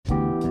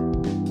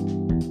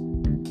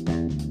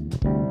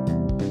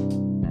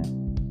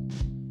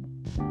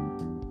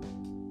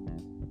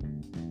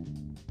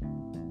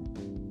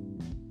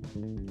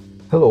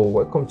Hello,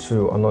 welcome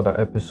to another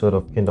episode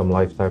of Kingdom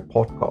Lifestyle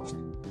Podcast.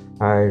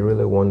 I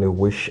really want to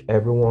wish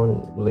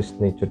everyone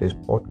listening to this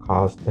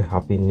podcast a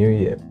happy new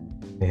year.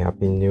 A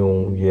happy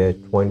new year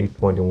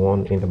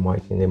 2021 in the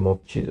mighty name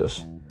of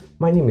Jesus.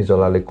 My name is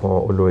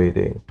Olalekan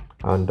Oloede,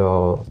 and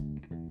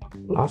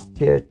last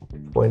year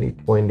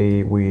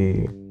 2020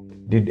 we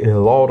did a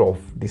lot of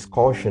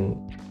discussion,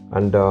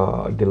 and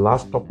the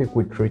last topic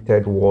we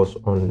treated was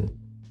on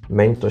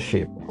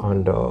mentorship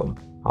and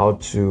how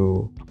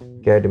to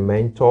get a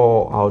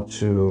mentor, how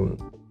to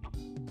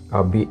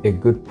be a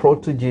good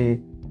protege,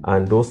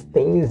 and those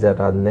things that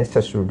are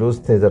necessary, those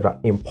things that are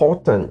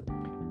important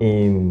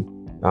in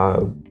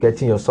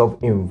getting yourself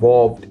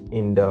involved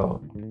in the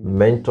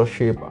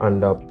mentorship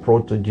and the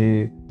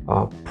protege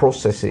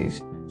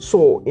processes.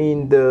 So,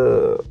 in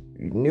the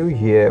new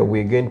year,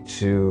 we're going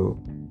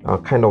to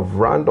kind of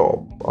round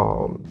up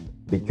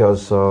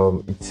because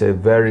it's a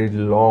very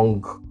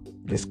long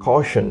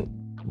discussion,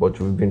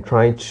 but we've been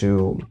trying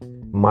to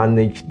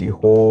manage the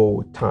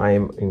whole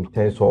time in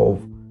terms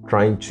of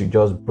trying to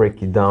just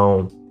break it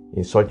down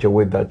in such a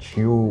way that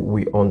you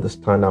will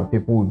understand and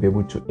people will be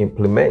able to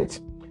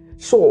implement.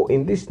 So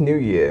in this new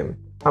year,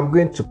 I'm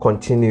going to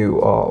continue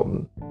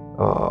on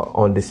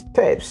the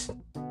steps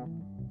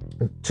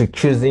to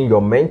choosing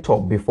your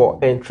mentor before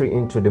entering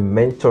into the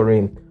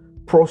mentoring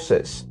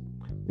process,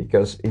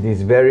 because it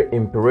is very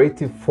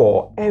imperative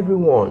for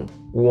everyone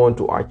who want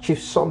to achieve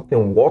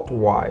something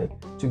worthwhile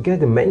to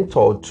get a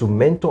mentor to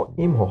mentor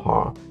him or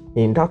her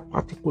in that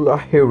particular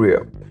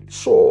area.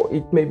 So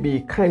it may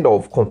be kind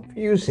of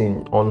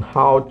confusing on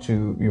how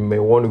you may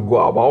want to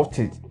go about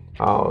it.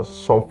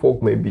 Some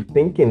folk may be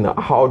thinking,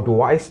 how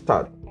do I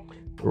start?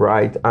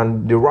 Right?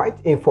 And the right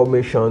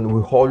information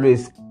will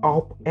always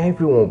help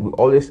everyone, will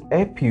always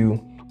help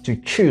you to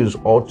choose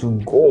or to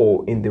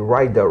go in the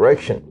right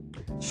direction.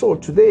 So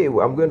today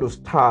I'm going to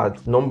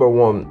start number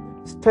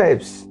one,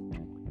 steps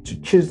to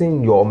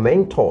choosing your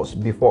mentors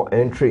before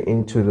entering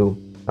into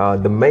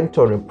the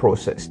mentoring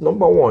process.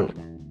 Number one,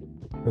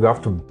 you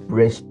have to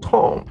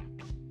brainstorm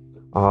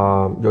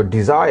your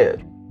desire,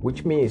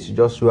 which means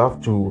you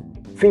have to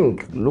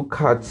think,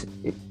 look at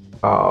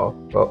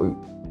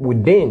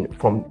within,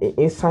 from the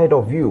inside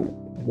of you,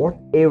 what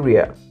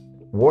area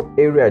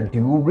do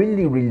you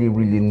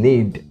really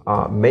need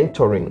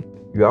mentoring.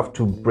 You have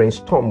to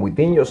brainstorm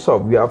within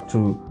yourself. You have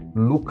to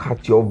look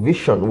at your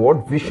vision.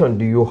 What vision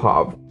do you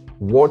have?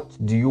 What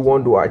do you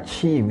want to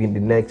achieve in the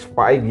next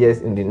 5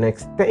 years, in the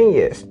next 10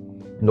 years?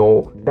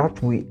 No,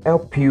 that will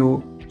help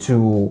you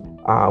to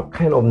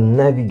kind of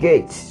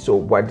navigate.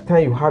 So by the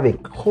time you have a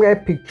clear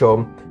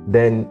picture,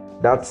 then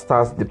that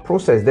starts the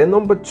process. Then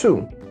number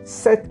two,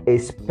 set a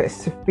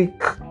specific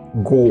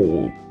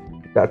goal.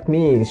 That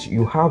means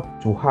you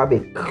have to have a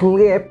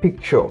clear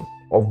picture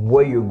of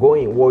where you're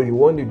going, what you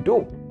want to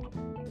do.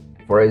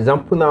 For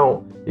example,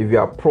 now, if you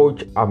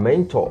approach a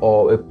mentor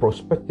or a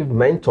prospective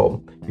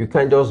mentor, you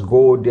can't just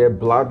go there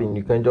blabbing.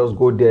 You can't just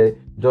go there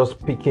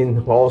just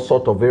picking all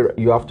sorts of area.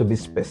 You have to be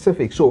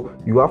specific. So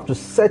you have to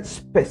set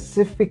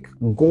specific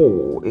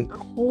goal, a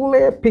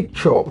clear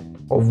picture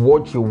of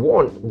what you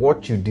want,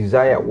 what you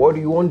desire, what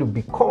do you want to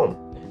become,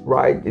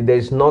 right?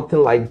 There's nothing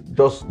like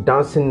just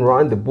dancing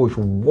around the bush.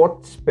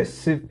 What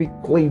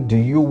specifically do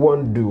you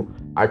want to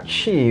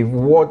achieve?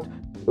 What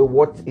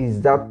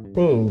is that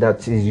thing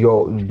that is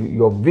your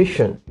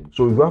vision?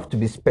 So you have to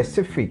be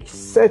specific.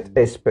 Set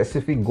a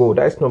specific goal.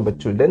 That's number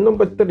two. Then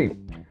number three,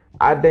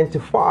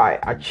 identify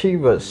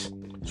achievers.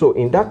 So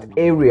in that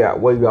area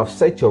where you have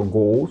set your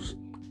goals,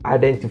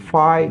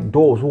 identify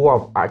those who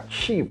have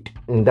achieved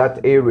in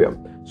that area.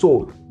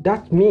 So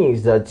that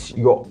means that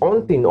you're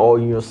hunting or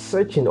you're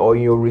searching or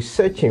you're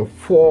researching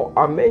for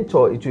a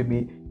mentor. It will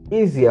be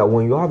easier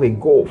when you have a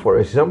goal. For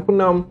example,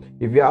 now,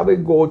 if you have a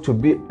goal to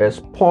be a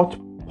sport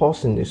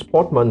person, a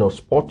sportman or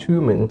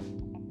sportwoman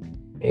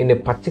in a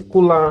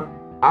particular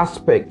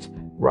aspect,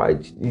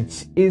 right?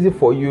 It's easy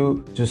for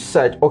you to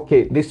search,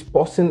 okay, this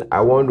person,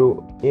 I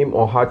want him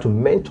or her to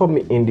mentor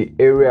me in the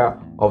area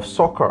of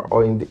soccer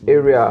or in the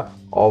area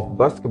of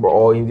basketball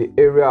or in the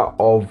area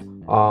of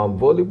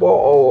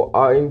volleyball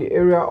or in the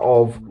area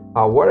of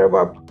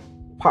whatever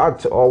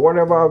part or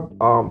whatever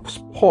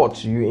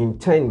sport you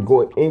intend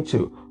go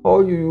into,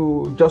 or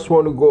you just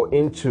want to go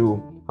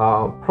into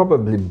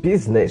probably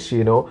business,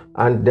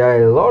 and there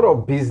are a lot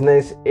of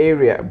business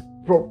area,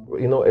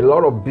 a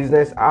lot of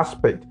business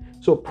aspect.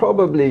 So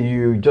probably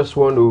you just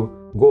want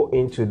to go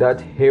into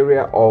that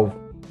area of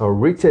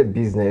retail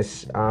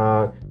business.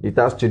 It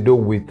has to do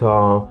with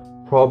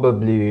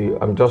probably,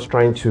 I'm just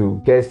trying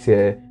to guess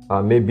here,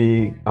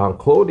 maybe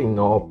clothing,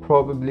 or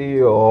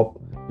probably, or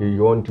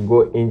you want to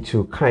go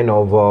into kind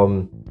of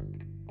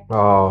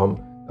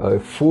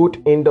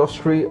food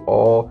industry,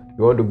 or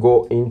you want to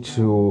go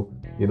into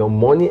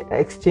money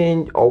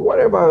exchange or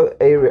whatever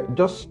area.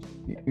 Just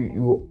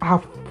you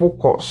have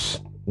focus,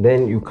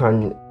 then you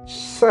can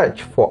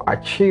search for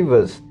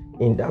achievers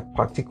in that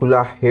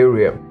particular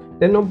area.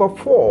 Then number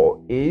four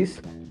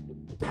is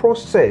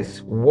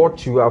process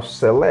what you have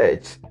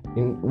selected,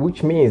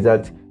 which means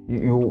that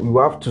you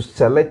have to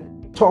select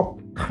top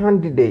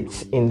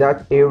candidates in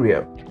that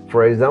area.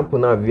 For example,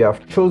 now if you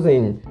have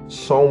chosen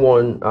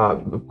someone,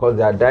 because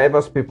there are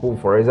diverse people,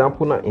 for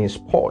example, now in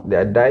sport,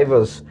 there are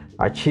diverse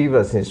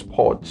achievers in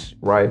sports,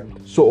 right?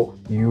 So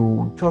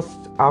you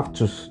just have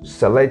to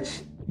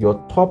select your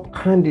top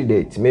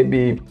candidates.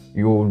 Maybe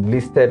you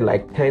listed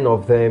like 10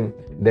 of them,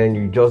 then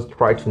you just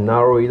try to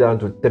narrow it down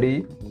to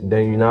 3,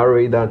 then you narrow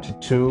it down to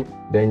 2,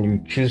 then you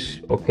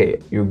choose, okay,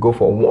 you go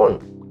for one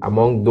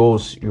among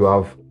those you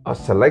have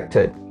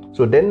selected.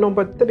 So then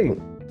number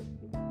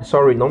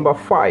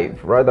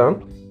 5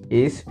 rather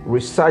is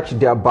research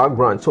their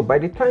background. So by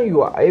the time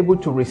you are able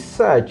to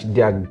research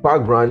their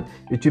background,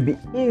 it will be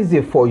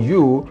easy for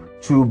you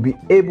to be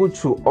able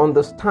to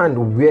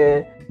understand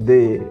where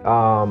they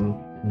are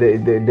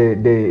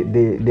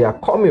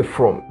coming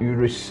from. You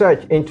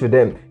research into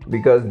them,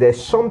 because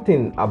there's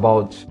something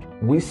about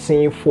we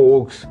seeing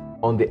folks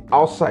on the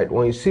outside.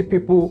 When you see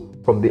people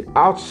from the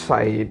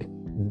outside,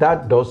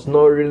 that does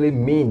not really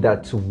mean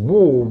that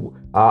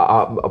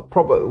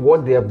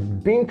what they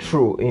have been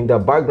through in the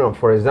background.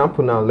 For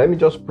example, now let me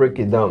just break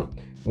it down.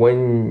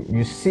 When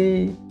you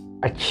see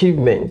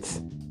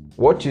achievements,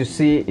 what you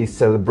see is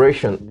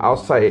celebration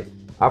outside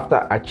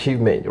after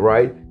achievement,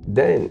 right?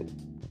 Then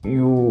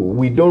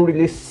we don't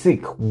really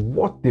seek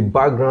what the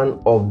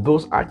background of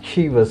those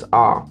achievers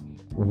are.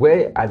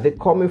 Where are they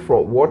coming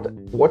from?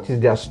 What is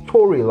their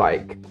story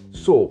like?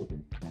 So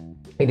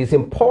it is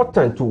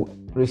important to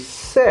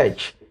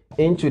research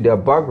into their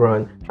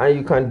background, and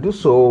you can do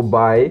so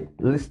by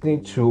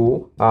listening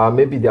to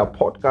maybe their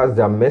podcast,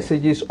 their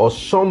messages, or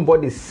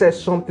somebody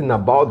says something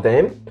about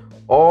them,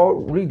 or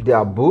read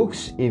their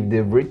books if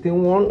they've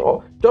written one,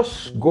 or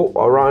just go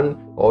around,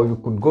 or you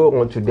could go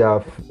onto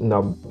their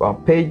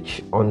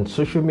page on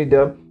social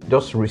media,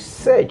 just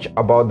research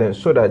about them,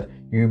 so that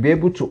you'll be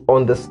able to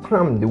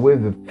understand the way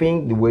they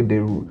think, the way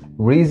they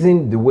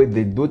reason, the way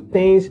they do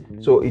things,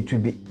 so it will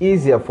be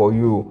easier for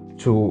you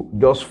to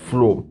just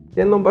flow.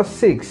 Then number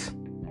 6,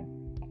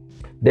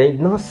 then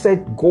now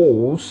set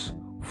goals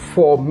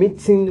for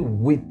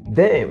meeting with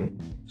them.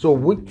 So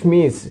which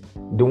means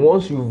the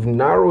ones you've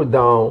narrowed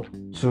down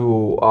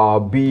to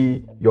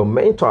be your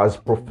mentor, as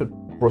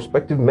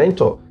prospective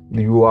mentor,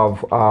 you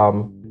have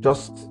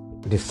just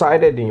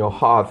decided in your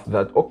heart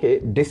that, okay,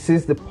 this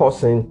is the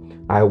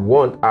person I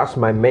want as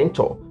my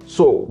mentor.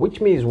 So which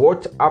means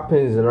what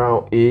happens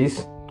now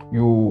is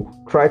you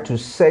try to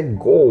set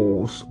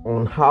goals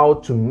on how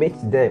to meet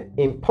them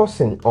in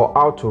person, or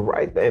how to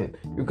write them.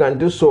 You can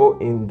do so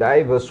in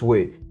diverse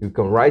way. You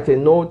can write a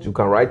note, you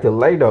can write a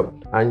letter,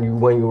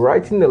 and when you're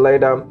writing the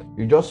letter,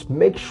 you just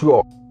make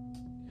sure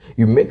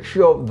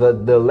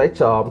that the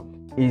letter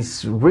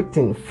is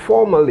written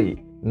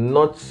formally,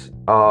 not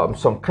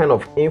some kind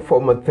of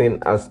informal thing,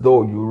 as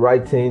though you're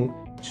writing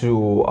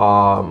to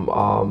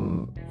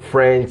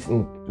friends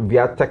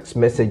via text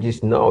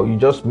messages. No, you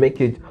just make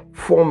it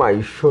formal.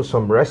 You show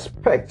some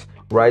respect,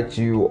 right?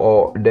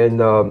 Or then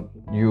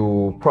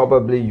you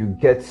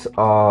get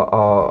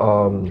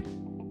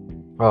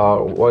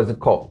what is it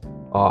called?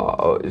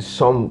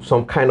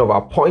 Some kind of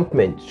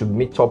appointment to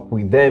meet up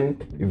with them.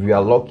 If you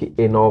are lucky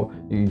enough,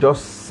 you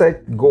just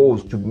set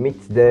goals to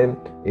meet them,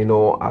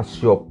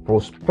 as your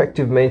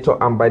prospective mentor.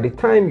 And by the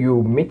time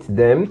you meet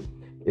them,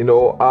 it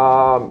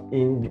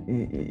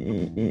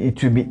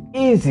will be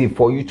easy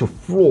for you to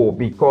flow,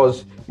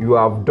 because you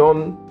have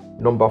done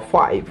number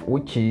 5,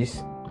 which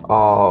is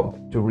to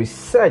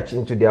research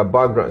into their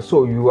background.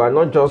 So you are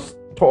not just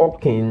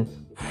talking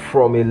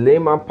from a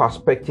layman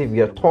perspective,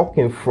 you're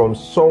talking from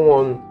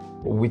someone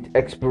with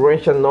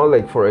experiential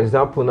knowledge. For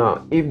example,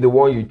 now if the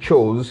one you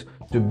chose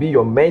to be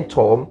your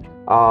mentor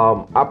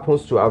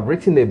happens to have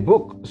written a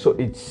book, so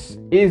it's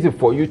easy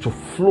for you to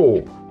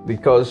flow,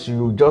 because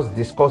you just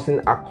discussing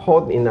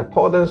in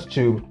accordance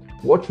to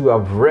what you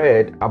have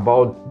read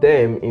about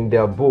them in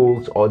their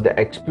books or their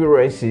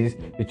experiences.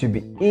 It will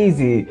be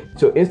easy.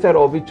 So instead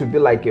of it to be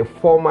like a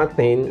formal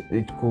thing,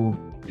 it could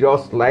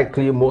just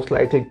most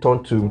likely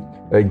turn to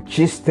a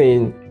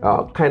gisting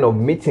kind of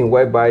meeting,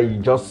 whereby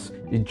it's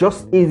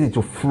just easy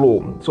to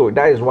flow. So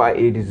that is why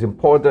it is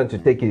important to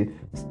take it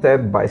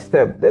step by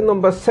step. Then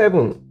number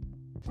 7,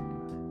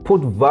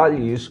 put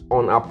values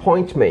on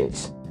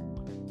appointments.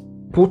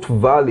 Put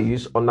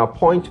values on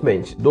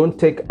appointments. Don't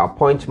take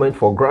appointment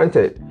for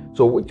granted.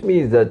 So which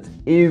means that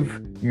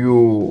if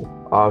you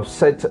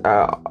set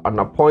an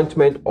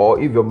appointment, or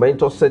if your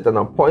mentor set an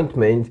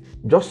appointment,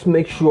 just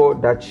make sure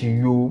that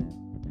you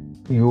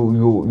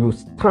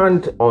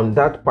stand on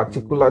that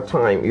particular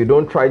time. You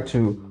don't try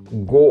to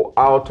go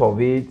out of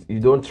it.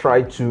 You don't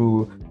try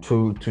to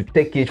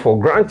take it for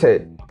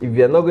granted. If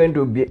you're not going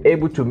to be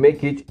able to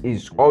make it,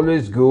 it's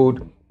always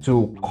good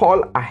to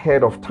call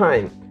ahead of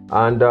time.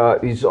 And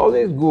it's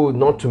always good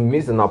not to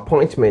miss an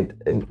appointment,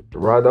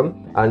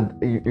 and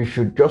you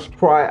should just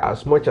try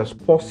as much as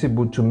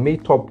possible to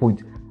meet up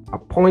with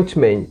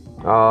appointment.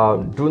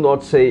 Do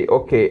not say,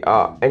 okay,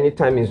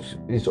 anytime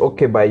is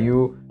okay by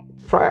you.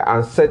 Try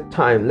and set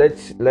time.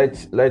 Let's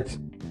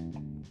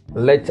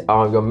Let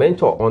your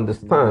mentor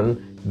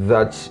understand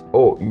that,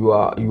 oh, you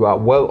are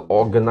well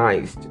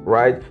organized,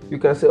 right? You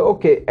can say,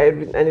 okay,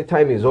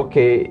 anytime is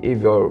okay.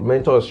 If your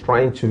mentor is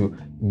trying to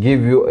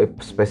give you a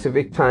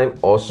specific time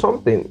or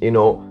something,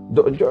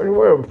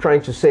 what I'm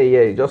trying to say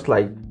here is just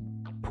like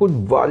put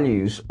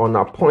values on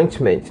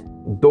appointment.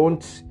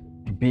 Don't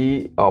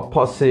be a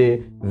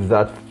person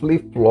that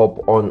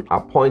flip-flop on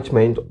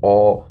appointment,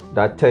 or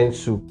that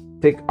tends to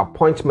take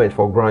appointment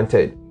for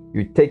granted.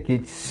 You take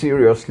it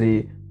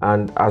seriously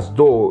and as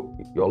though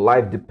your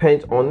life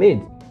depends on it.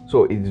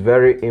 So it's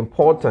very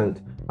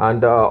important.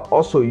 And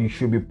also you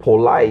should be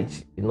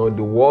polite. The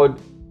word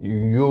you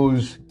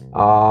use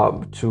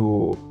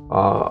to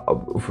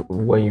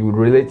when you're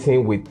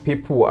relating with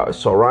people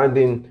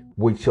surrounding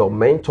with your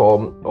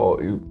mentor,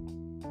 or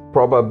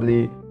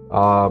probably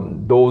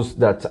those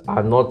that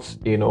are not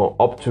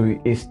up to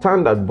a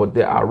standard, but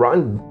they are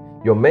around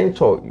your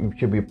mentor. You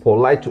should be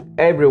polite to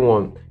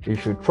everyone. You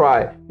should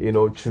try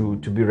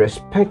to be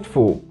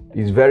respectful.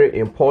 It's very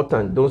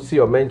important. Don't see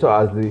your mentor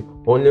as the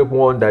only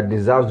one that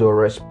deserves your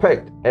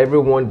respect.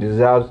 Everyone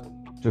deserves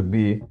to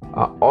be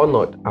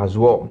honored as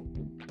well.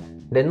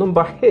 Then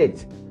number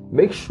 8,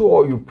 make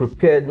sure you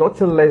prepare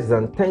nothing less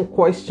than 10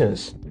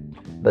 questions.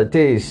 That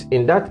is,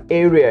 in that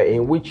area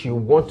in which you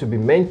want to be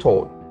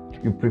mentored,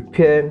 you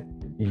prepare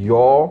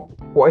your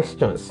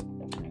questions.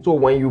 So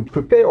when you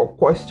prepare your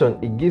question,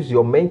 it gives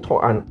your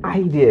mentor an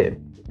idea,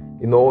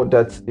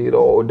 that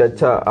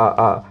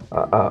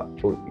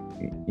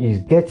is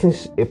getting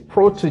a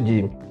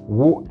protege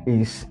who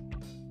is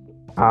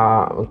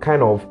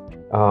kind of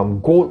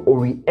goal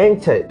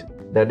oriented.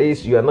 That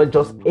is, you are not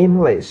just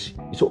aimless.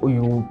 So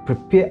you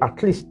prepare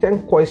at least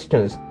 10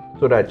 questions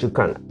so that you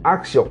can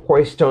ask your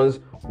questions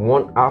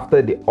one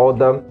after the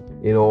other,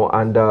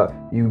 and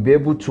you'll be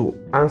able to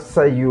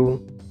answer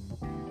you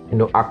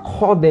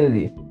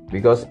accordingly.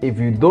 Because if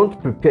you don't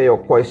prepare your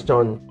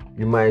question,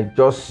 you might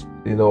just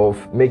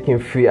make him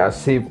feel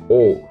as if,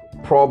 oh,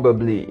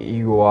 probably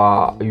you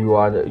are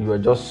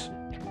just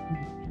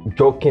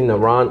joking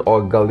around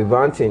or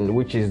gallivanting,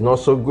 which is not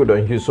so good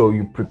on you. So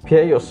you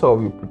prepare yourself,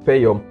 you prepare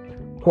your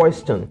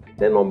question.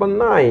 Then number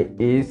 9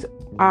 is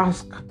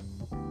ask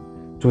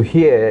to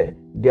hear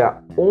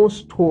their own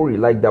story,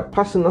 like their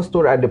personal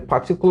story at the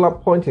particular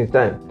point in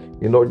time.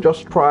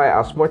 Just try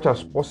as much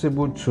as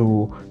possible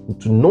to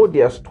know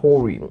their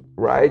story,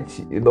 right?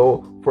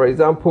 For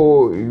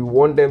example, you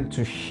want them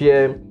to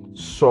share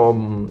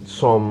some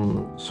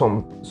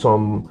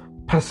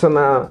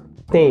personal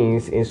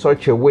things in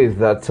such a way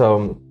that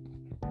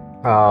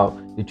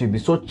it will be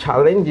so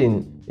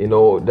challenging,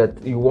 that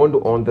you want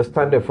to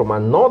understand them from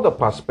another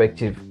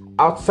perspective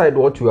outside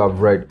what you have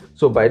read.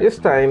 So by this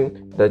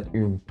time that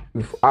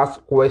you've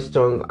asked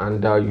questions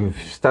and you've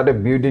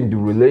started building the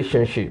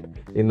relationship,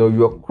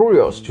 you're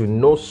curious to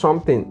know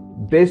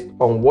something based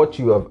on what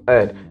you have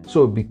heard.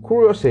 So be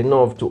curious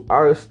enough to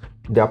ask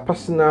their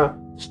personal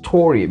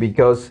story,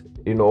 because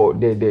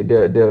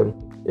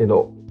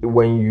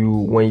when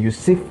you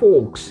see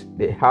folks,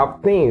 they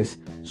have things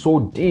so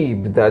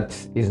deep that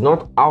is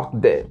not out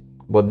there,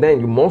 but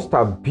then you must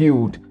have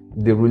built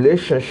the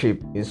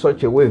relationship in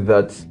such a way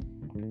that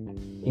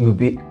you'll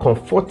be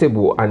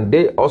comfortable, and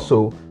they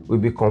also will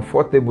be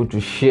comfortable to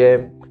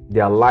share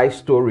their life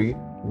story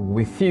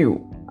with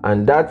you,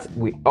 and that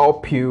will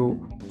help you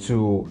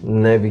to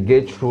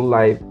navigate through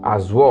life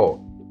as well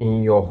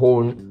in your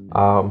own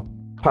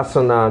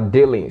personal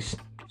dealings.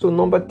 So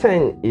number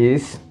 10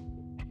 is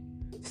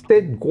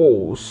state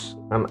goals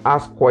and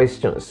ask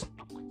questions.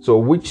 So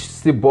which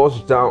still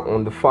boils down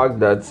on the fact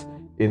that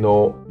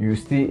you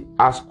still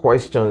ask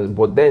questions,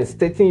 but then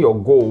stating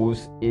your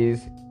goals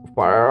is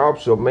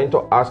perhaps your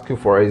mentor asks you,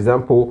 for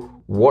example,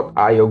 what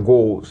are your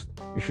goals?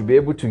 You should be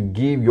able to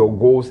give your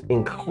goals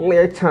in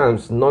clear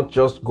terms, not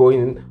just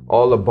going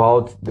all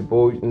about the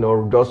boat,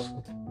 just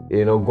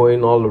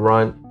going all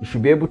around. You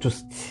should be able to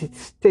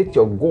state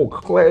your goal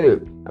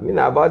clearly.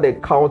 About the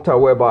counter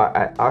whereby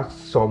I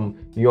asked some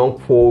young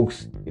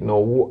folks,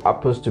 who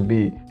happens to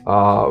be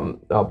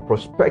a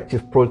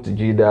prospective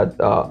protege, that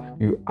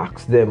you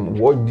ask them,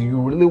 what do you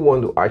really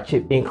want to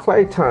achieve? In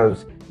clear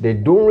terms, they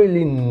don't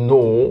really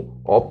know,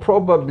 or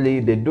probably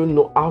they don't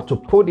know how to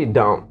put it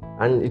down.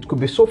 And it could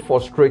be so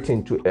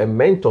frustrating to a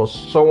mentor,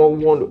 someone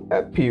who wants to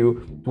help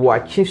you to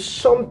achieve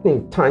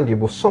something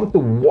tangible,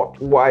 something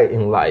worthwhile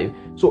in life.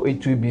 So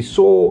it will be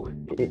so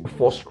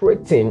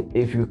frustrating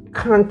if you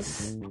can't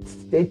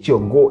state your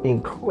goal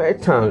in clear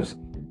terms.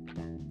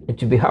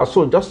 It will be hard.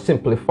 So just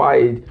simplify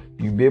it.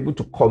 You'll be able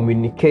to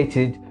communicate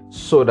it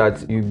so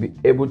that you'll be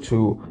able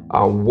to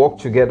work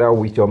together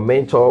with your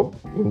mentor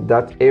in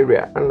that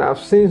area. And I've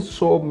seen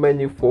so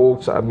many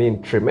folks,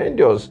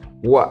 tremendous,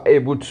 who are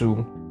able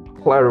to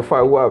clarify,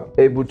 who are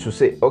able to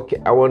say,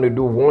 okay, I want to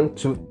do 1,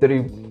 2, 3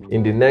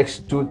 in the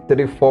next 2,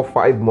 3, 4,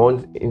 5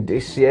 months in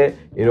this year.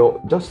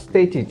 Just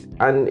state it,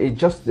 and it's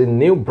just the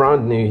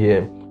brand new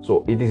year.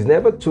 So it is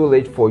never too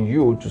late for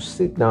you to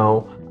sit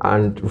down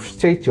and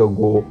state your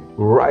goal,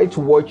 write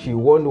what you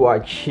want to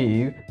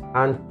achieve,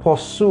 and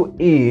pursue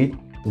it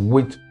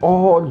with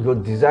all your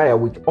desire,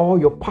 with all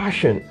your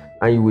passion,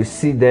 and you will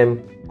see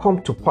them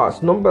come to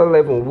pass. Number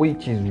 11,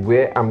 which is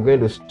where I'm going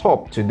to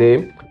stop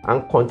today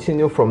and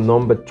continue from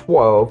number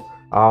 12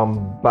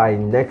 by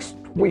next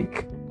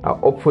week.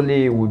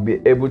 Hopefully we'll be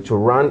able to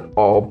round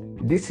up.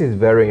 This is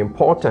very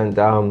important.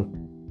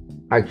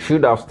 I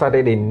should have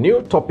started a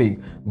new topic,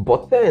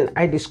 but then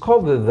I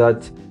discovered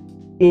that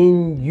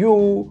in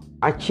you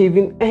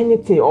achieving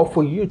anything, or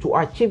for you to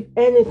achieve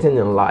anything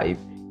in life,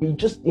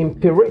 it's just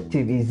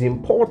imperative, is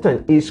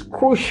important, is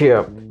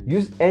crucial.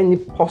 Use any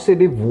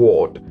positive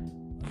word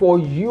for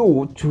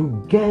you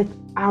to get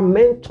a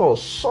mentor,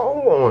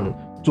 someone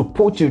to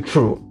put you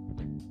through.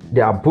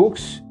 There are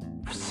books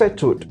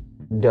settled,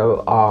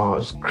 there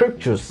are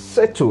scriptures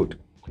settled,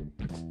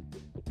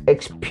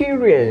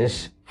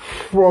 experience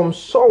from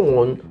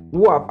someone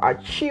who have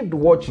achieved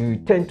what you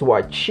tend to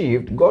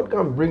achieve. God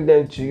can bring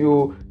them to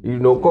you,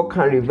 God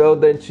can reveal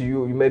them to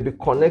you. You may be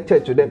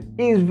connected to them.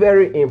 It's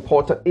very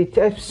important. It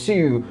helps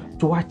you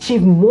to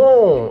achieve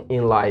more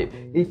in life.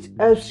 It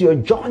helps your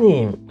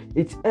journey.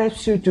 It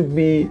helps you to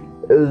be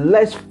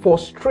less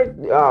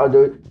frustrated,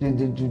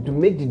 to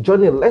make the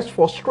journey less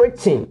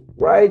frustrating,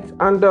 right?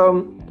 And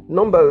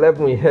number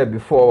 11 here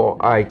before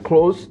I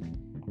close,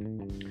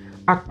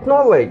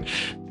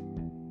 acknowledge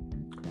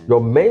your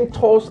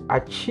mentor's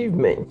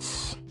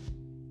achievements,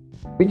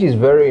 which is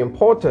very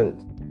important.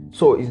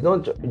 So it's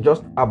not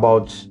just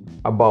about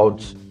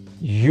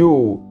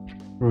you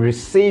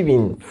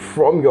receiving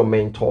from your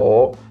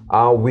mentor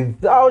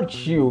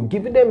without you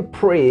giving them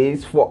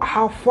praise for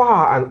how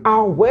far and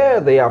how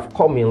well they have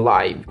come in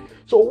life.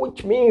 So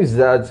which means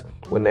that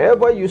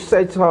whenever you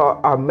set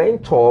an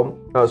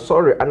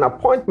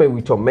appointment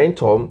with your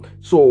mentor,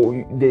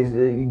 so they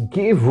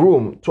give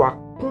room to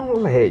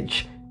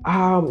acknowledge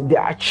the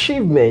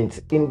achievement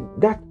in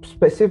that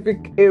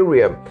specific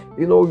area.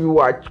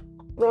 You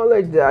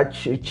acknowledge the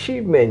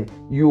achievement.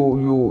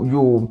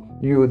 You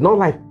not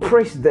like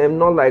praise them,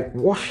 not like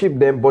worship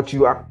them, but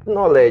you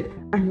acknowledge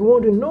and you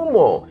want to know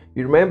more.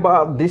 You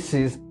remember, this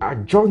is a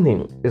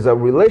journey, is a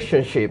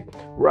relationship,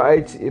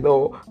 right?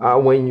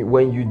 When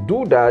you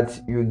do that,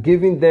 you're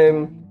giving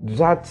them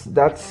that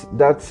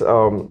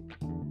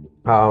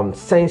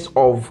sense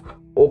of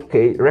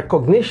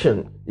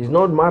recognition. It's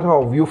not a matter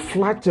of you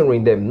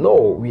flattering them.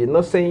 No, I'm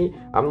not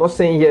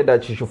saying here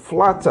that you should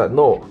flatter.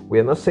 No,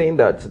 we're not saying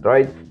that,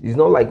 right? It's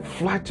not like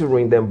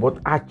flattering them,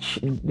 but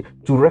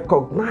to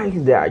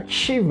recognize their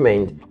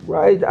achievement,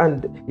 right?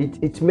 And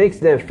it makes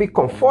them feel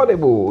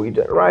comfortable,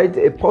 right?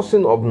 A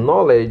person of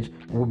knowledge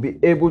will be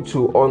able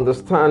to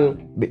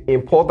understand the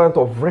importance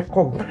of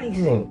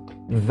recognizing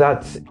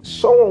that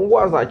someone who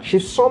has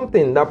achieved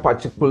something in that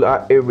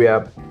particular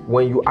area.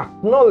 When you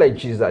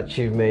acknowledge his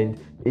achievement,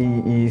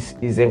 he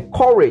is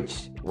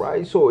encouraged,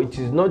 right? So it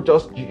is not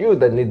just you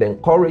that need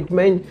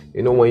encouragement.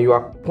 When you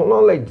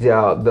acknowledge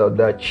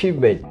the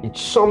achievement,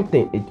 it's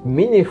something, it's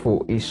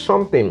meaningful, it's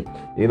something.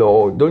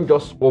 Don't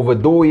just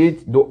overdo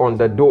it, don't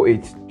underdo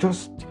it.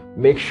 Just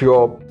make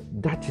sure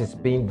that is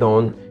being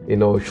done,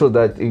 so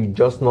that it's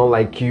just not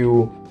like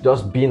you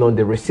just being on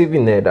the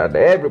receiving end at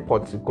every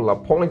particular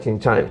point in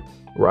time,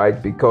 right?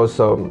 Because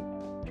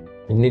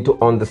you need to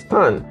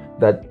understand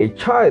that a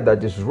child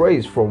that is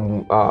raised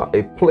from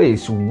a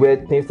place where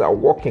things are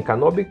working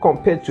cannot be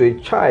compared to a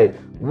child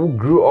who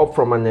grew up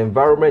from an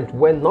environment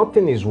where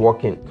nothing is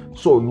working.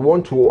 So you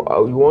want to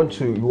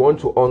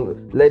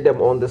let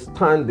them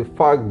understand the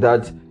fact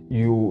that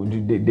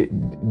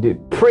the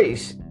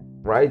praise,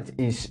 right,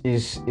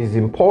 is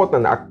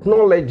important.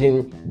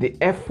 Acknowledging the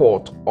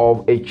effort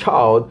of a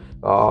child,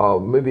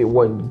 maybe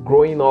when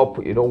growing up,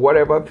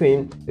 whatever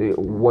thing,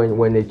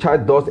 when a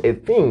child does a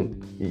thing,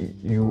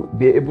 you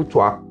be able to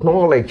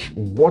acknowledge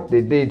what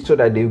they did so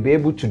that they'll be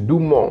able to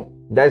do more.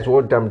 That's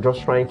what I'm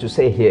just trying to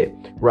say here,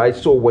 right?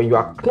 So when you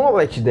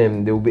acknowledge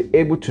them, they will be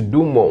able to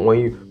do more.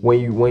 When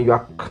you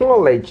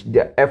acknowledge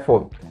their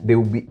effort, they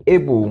will be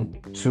able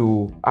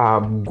to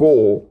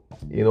go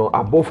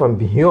above and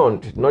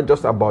beyond. Not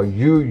just about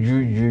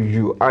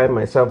you, I,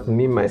 myself,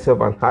 me, myself,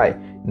 and I.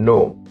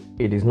 No,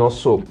 it is not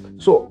so.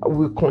 So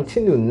we'll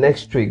continue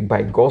next week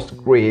by God's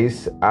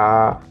grace.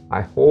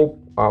 I hope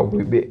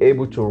we'll be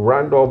able to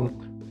round up,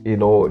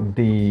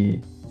 the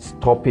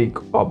topic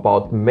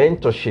about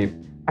mentorship.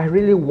 I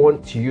really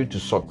want you to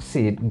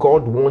succeed.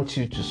 God wants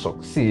you to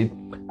succeed.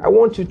 I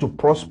want you to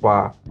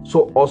prosper.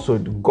 So also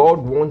God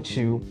wants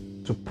you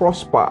to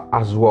prosper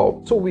as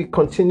well. So we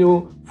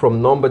continue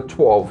from number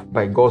 12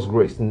 by God's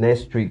grace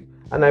next week.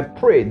 And I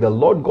pray the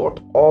Lord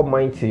God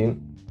Almighty,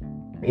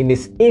 in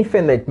His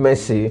infinite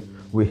mercy,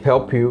 will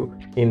help you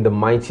in the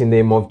mighty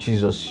name of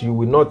Jesus. You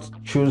will not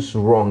choose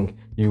wrong.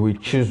 You will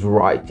choose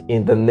right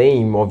in the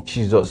name of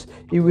Jesus.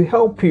 It will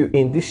help you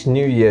in this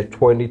new year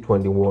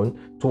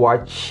 2021 to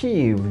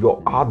achieve your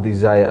heart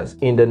desires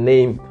in the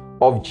name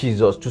of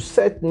Jesus, to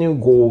set new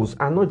goals,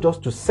 and not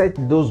just to set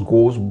those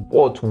goals,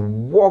 but to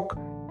walk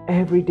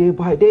every day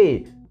by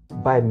day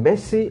by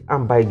mercy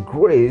and by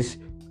grace,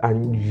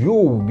 and you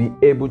will be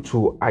able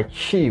to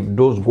achieve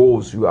those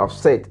goals you have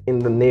set in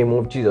the name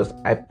of Jesus.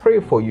 I pray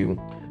for you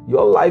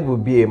Your life will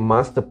be a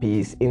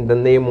masterpiece in the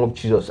name of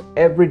Jesus.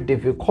 Every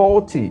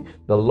difficulty,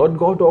 the Lord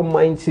God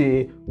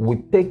Almighty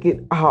will take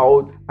it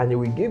out and He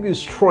will give you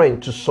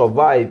strength to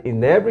survive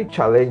in every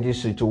challenging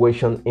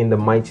situation in the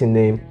mighty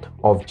name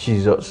of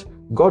Jesus.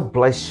 God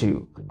bless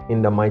you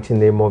in the mighty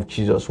name of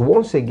Jesus.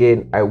 Once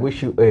again, I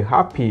wish you a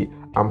happy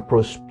and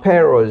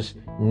prosperous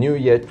New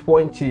Year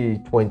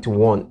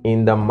 2021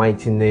 in the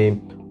mighty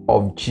name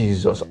of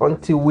Jesus.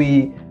 Until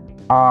we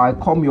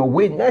come your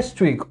way next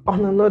week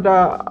on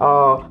another,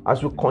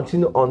 as we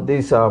continue on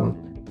this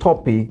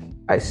topic,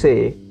 I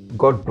say,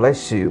 God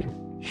bless you.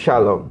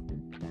 Shalom.